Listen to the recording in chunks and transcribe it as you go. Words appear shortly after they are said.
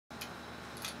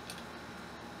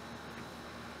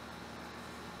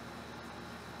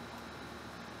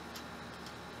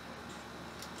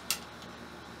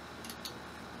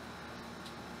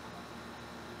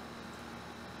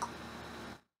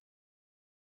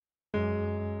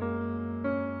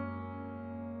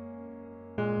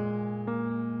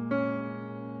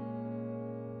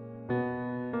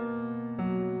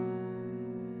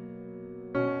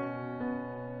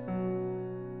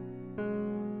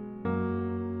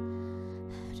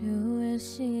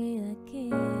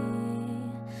도시락이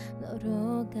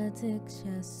너로 가득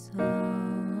찼어.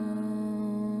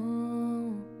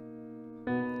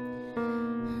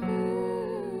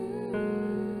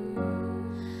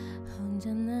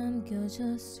 혼자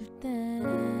남겨졌을 땐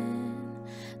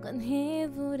뻔히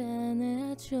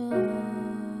불안해져.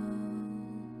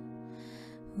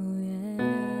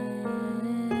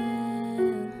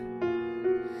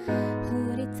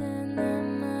 흐릿한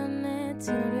맘에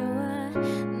들려와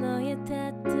너의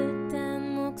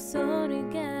따뜻한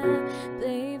목소리가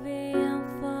Baby I'm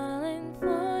falling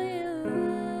for you.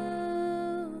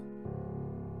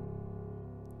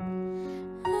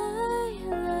 I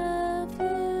love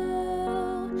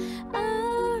you.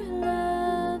 Our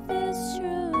love is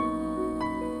true.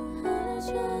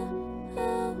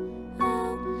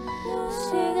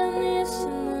 시간이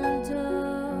지나도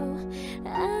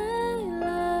I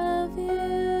love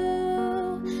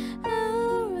you.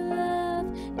 Our love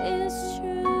is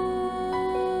true.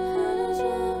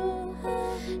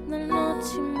 날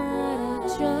놓지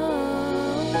말아줘.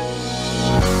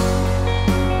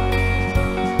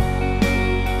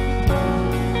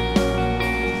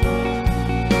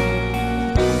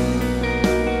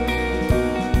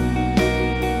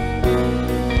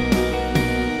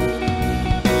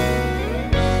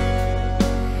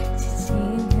 지친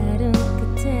하루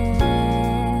끝에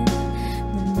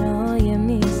난 너의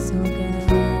미소가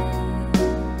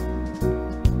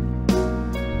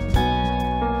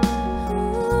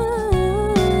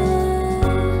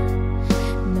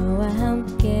너와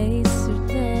함께 있을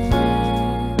때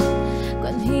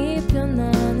관히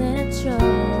편안해져.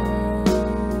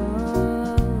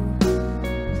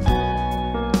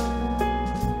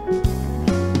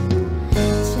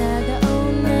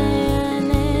 차가운 내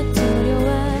안에 들여와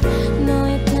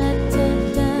너의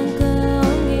따뜻한 그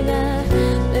온기가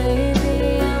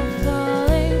Baby I'm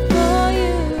falling for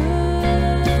you.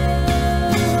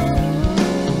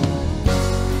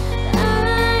 I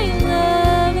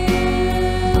love you.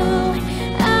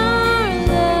 Our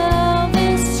love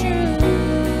is true.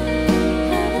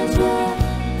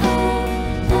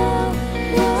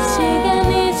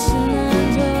 시간이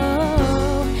지나도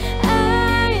I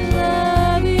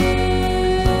love you.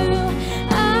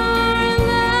 Our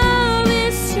love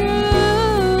is true.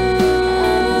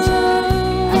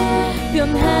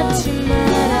 변하지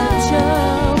말아줘.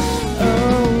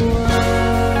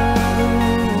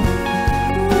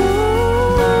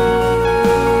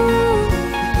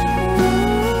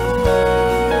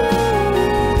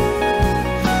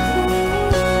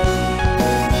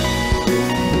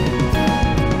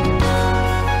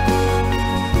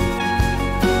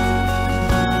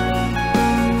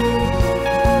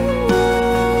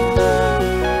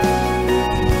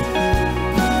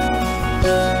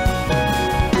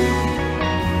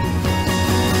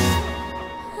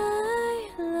 I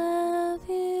love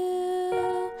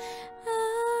you.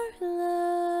 Our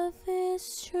love is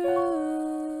true.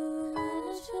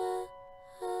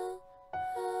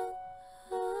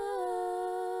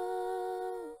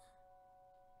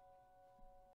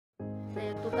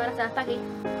 ¿Tu cara se hasta aquí?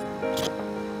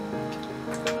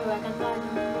 Lo voy a cantar.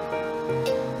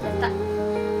 Ya está.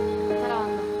 Está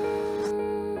grabando.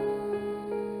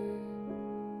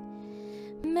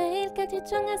 매일까지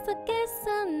정화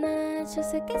속에서 날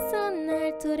주색에서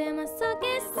날 두려움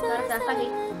속에서 Tu cara se hasta aquí.